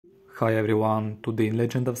Hi everyone, today in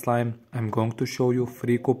Legend of Slime I'm going to show you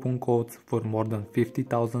free coupon codes for more than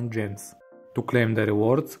 50,000 gems. To claim the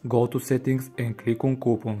rewards, go to settings and click on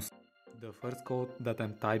coupons. The first code that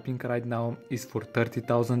I'm typing right now is for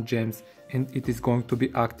 30,000 gems and it is going to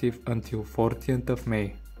be active until 14th of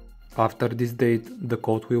May. After this date, the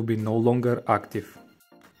code will be no longer active.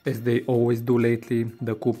 As they always do lately,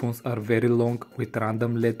 the coupons are very long with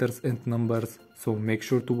random letters and numbers, so make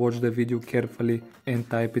sure to watch the video carefully and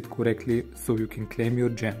type it correctly so you can claim your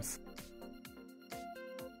gems.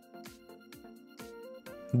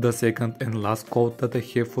 The second and last code that I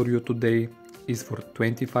have for you today is for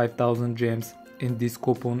 25,000 gems and this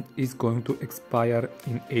coupon is going to expire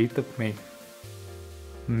in 8th of May.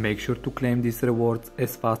 Make sure to claim these rewards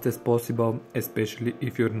as fast as possible, especially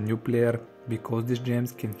if you're a new player, because these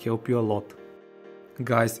gems can help you a lot.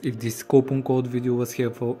 Guys, if this coupon code video was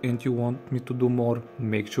helpful and you want me to do more,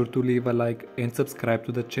 make sure to leave a like and subscribe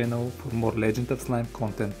to the channel for more Legend of Slime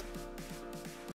content.